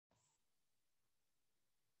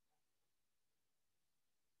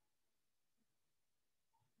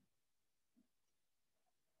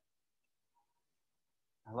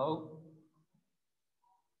Hello,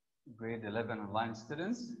 grade 11 online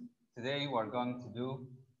students. Today we are going to do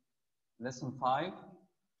lesson 5,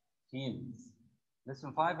 feelings.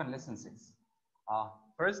 Lesson 5 and lesson 6.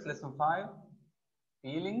 First, lesson 5,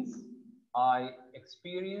 feelings. I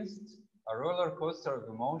experienced a roller coaster of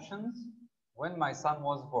emotions when my son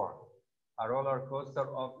was born. A roller coaster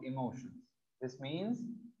of emotions. This means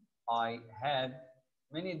I had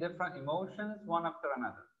many different emotions, one after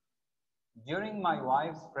another. During my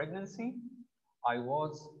wife's pregnancy, I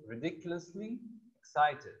was ridiculously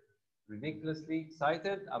excited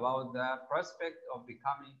about the prospect of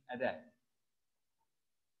becoming a dad.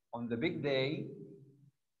 On the big day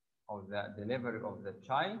of the delivery of the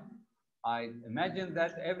child, I imagined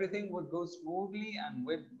that everything would go smoothly and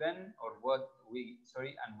would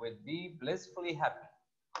be blissfully happy.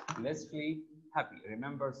 Blissfully happy.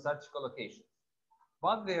 Remember such collocations.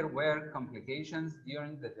 But there were complications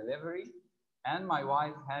during the delivery, and my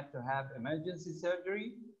wife had to have emergency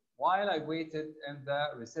surgery while I waited in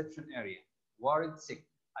the reception area. Worried sick.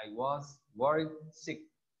 I was worried sick,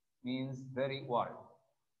 means very worried.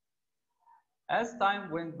 As time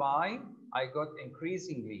went by, I got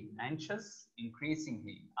increasingly anxious,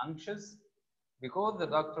 because the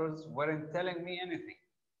doctors weren't telling me anything.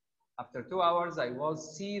 After 2 hours, I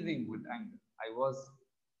was seething with anger. I was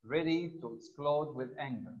ready to explode with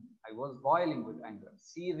anger. I was boiling with anger,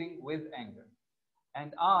 seething with anger.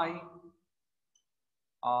 And I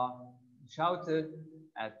shouted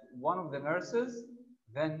at one of the nurses.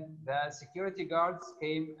 Then the security guards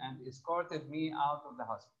came and escorted me out of the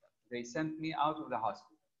hospital. They sent me out of the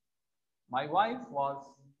hospital. My wife was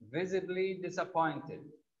visibly disappointed.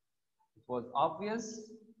 It was obvious,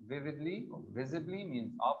 vividly, or visibly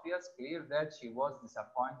means obvious, clear that she was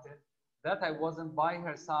disappointed that I wasn't by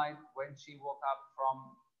her side when she woke up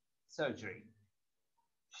from surgery.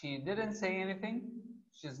 She didn't say anything.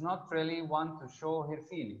 She's not really one to show her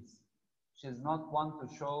feelings. She's not one to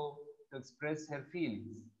express her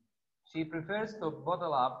feelings. She prefers to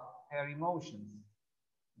bottle up her emotions.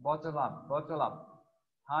 Bottle up.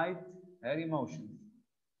 Hide her emotions.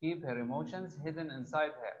 Keep her emotions hidden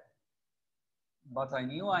inside her. But I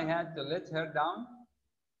knew I had to let her down.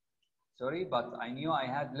 But I knew I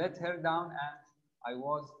had let her down, and I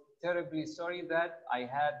was terribly sorry that I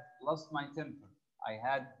had lost my temper. I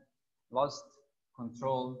had lost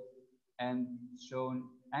control and shown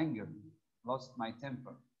anger. Lost my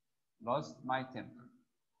temper.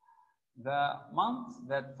 The months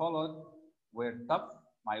that followed were tough.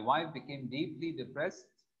 My wife became deeply depressed,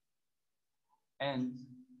 and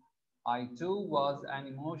I too was an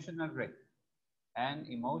emotional wreck. An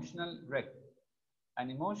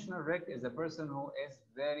emotional wreck is a person who is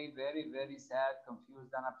very, very, very sad,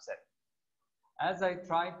 confused, and upset. As I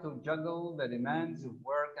tried to juggle the demands of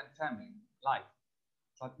work and family life.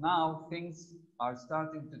 But now things are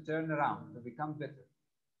starting to turn around, to become better.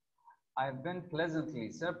 I've been pleasantly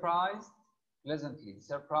surprised,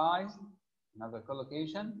 another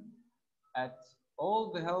collocation, at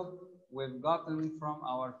all the help we've gotten from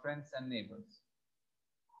our friends and neighbors.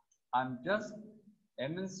 I'm just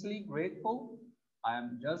immensely grateful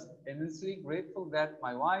that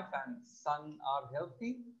my wife and son are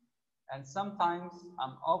healthy, and sometimes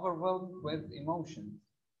I'm overwhelmed with emotions.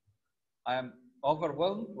 I am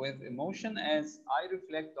overwhelmed with emotion as I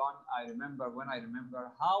reflect on, I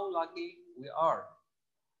remember how lucky we are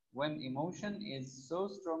when emotion is so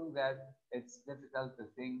strong that it's difficult to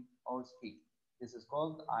think or speak. This is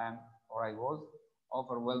called I was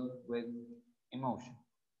overwhelmed with emotion.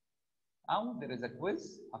 Now there is a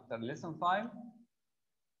quiz after lesson 5.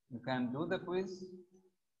 You can do the quiz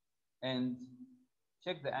and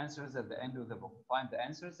check the answers at the end of the book. Find the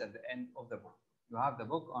answers at the end of the book. You have the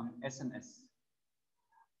book on SNS.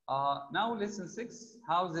 Now lesson 6,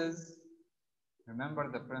 houses. Remember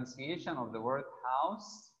the pronunciation of the word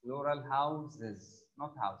house, plural houses,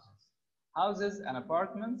 not houses. Houses and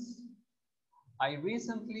apartments. I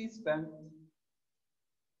recently spent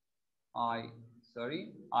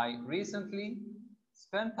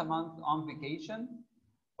a month on vacation,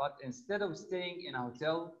 but instead of staying in a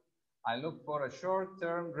hotel, I looked for a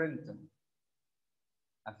short-term rental,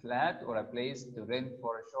 a flat or a place to rent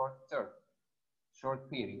for a short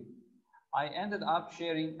period. I ended up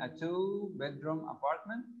sharing a 2-bedroom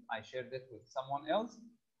apartment. I shared it with someone else.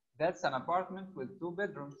 That's an apartment with 2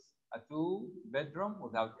 bedrooms. A 2-bedroom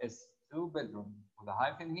without S. 2-bedroom with a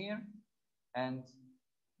hyphen here and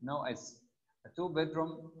no S. A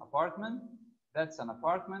 2-bedroom apartment. That's an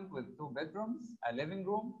apartment with 2 bedrooms, a living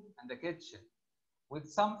room, and a kitchen with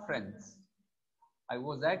some friends. It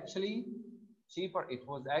was actually cheaper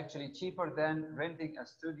than renting a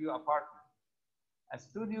studio apartment. A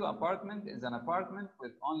studio apartment is an apartment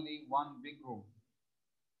with only one big room,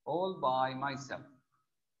 all by myself.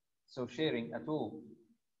 So sharing a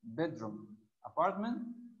two-bedroom apartment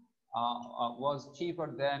was cheaper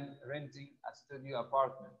than renting a studio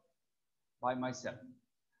apartment by myself.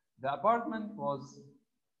 The apartment was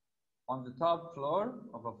on the top floor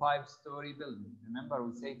of a 5-story building. Remember,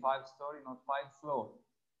 we say 5-story, not 5-floor.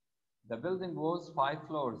 The building was 5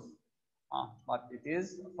 floors, but it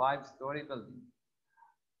is a 5-story building.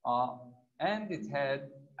 And it had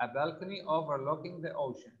a balcony overlooking the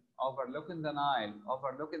ocean, overlooking the Nile,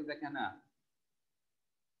 overlooking the canal.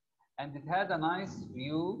 And it had a nice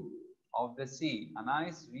view of the sea, a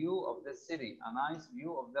nice view of the city, a nice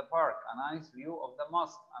view of the park, a nice view of the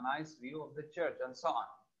mosque, a nice view of the church, and so on.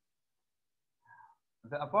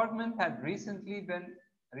 The apartment had recently been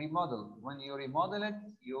remodeled. When you remodel it,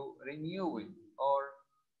 you renew it or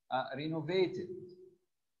renovate it.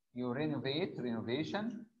 You renovate,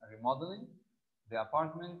 renovation, remodeling. The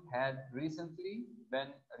apartment had recently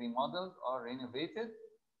been remodeled or renovated,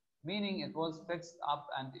 meaning it was fixed up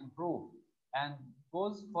and improved and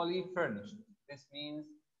was fully furnished. This means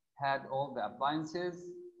had all the appliances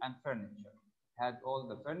and furniture. Had all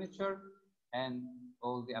the furniture and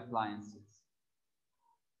all the appliances.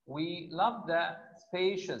 We love the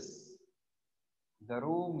spacious, the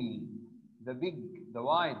roomy, the big, the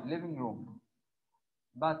wide living room.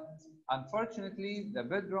 But unfortunately, the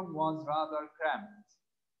bedroom was rather cramped.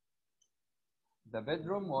 The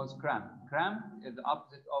bedroom was cramped. Cramped is the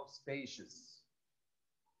opposite of spacious.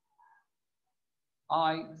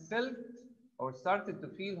 I felt or started to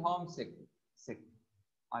feel homesick.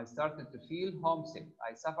 I started to feel homesick.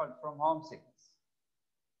 I suffered from homesickness.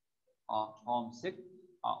 Homesick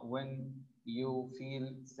when you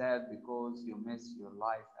feel sad because you miss your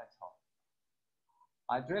life at home.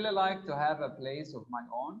 I'd really like to have a place of my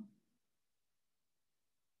own.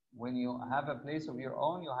 When you have a place of your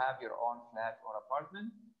own, you have your own flat or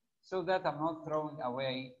apartment, so that I'm not throwing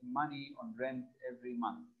away money on rent every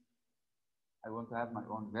month. I want to have my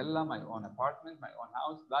own villa, my own apartment, my own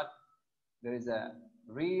house, but there is a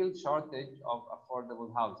real shortage of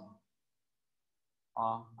affordable housing.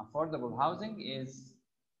 Affordable housing is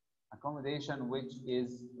accommodation which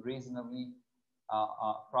is reasonably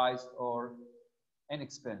priced or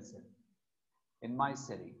inexpensive in my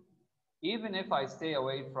city. Even if I stay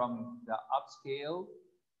away from the upscale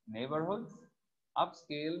neighborhoods,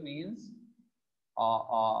 upscale means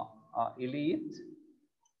elite.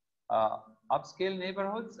 Upscale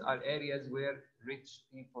neighborhoods are areas where rich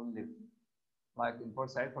people live. Like in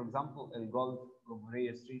Port Said, for example, El Golf,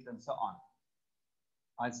 Gomorrah Street, and so on.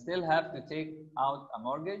 I still have to take out a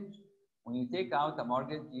mortgage. When you take out a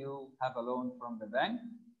mortgage, you have a loan from the bank.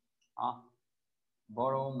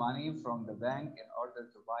 Borrow money from the bank in order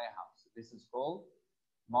to buy a house. This is called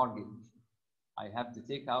mortgage. I have to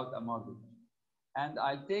take out a mortgage. And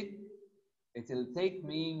it will take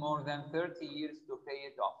me more than 30 years to pay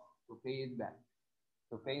it off, to pay it back.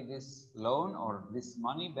 To pay this loan or this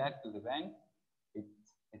money back to the bank, it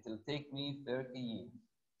will take me 30 years.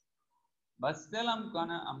 But still I'm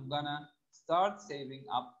gonna start saving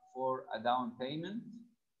up for a down payment.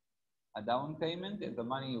 A down payment is the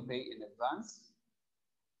money you pay in advance.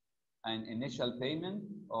 An initial payment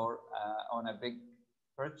or on a big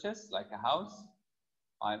purchase like a house.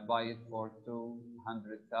 I buy it for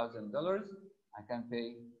 $200,000. I can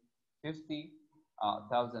pay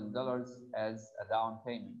 $50,000 as a down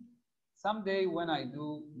payment. Someday when I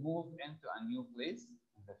do move into a new place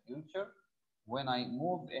in the future, when I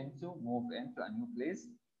move into a new place,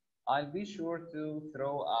 I'll be sure to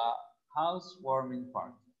throw a housewarming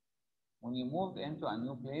party. When you move into a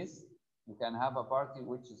new place, you can have a party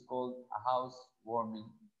which is called a housewarming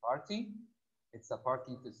party. It's a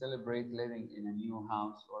party to celebrate living in a new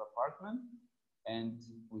house or apartment. And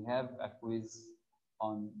we have a quiz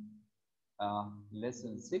on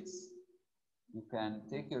lesson 6. You can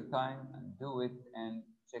take your time and do it and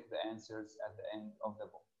check the answers at the end of the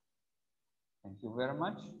book. Thank you very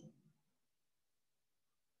much.